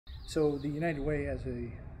So the United Way has a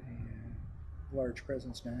large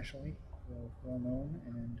presence nationally, well known,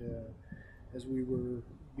 and as we were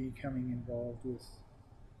becoming involved with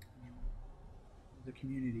the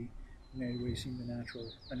community, United Way seemed a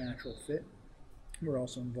natural fit. We're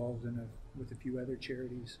also involved with a few other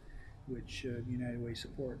charities which United Way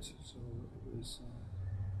supports, so it was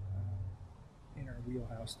in our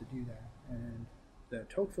wheelhouse to do that. And the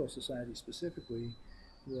Tocqueville Society specifically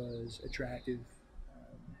was attractive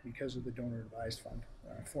because of the donor advised fund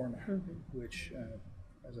format, which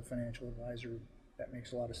as a financial advisor, that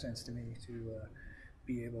makes a lot of sense to me to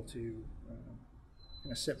be able to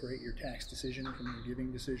kind of separate your tax decision from your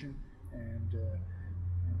giving decision and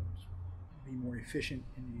be more efficient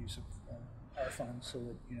in the use of our funds so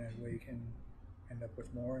that United Way can end up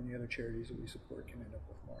with more and the other charities that we support can end up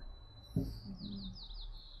with more.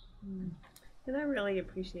 And I really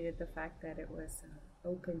appreciated the fact that it was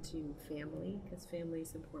open to family, because family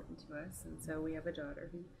is important to us, and so we have a daughter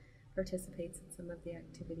who participates in some of the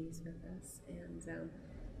activities with us, and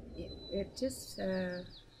it just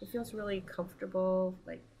it feels really comfortable,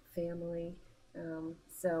 like family.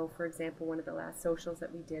 So for example, one of the last socials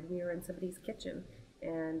that we did, we were in somebody's kitchen,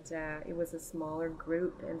 and it was a smaller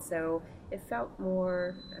group, and so it felt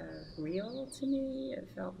more real to me. It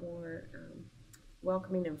felt more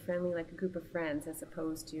welcoming and friendly, like a group of friends, as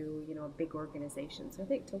opposed to a big organization. So I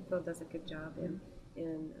think Tocqueville does a good job in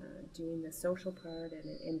doing the social part and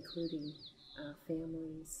including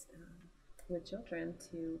families with children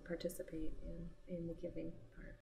to participate in the giving.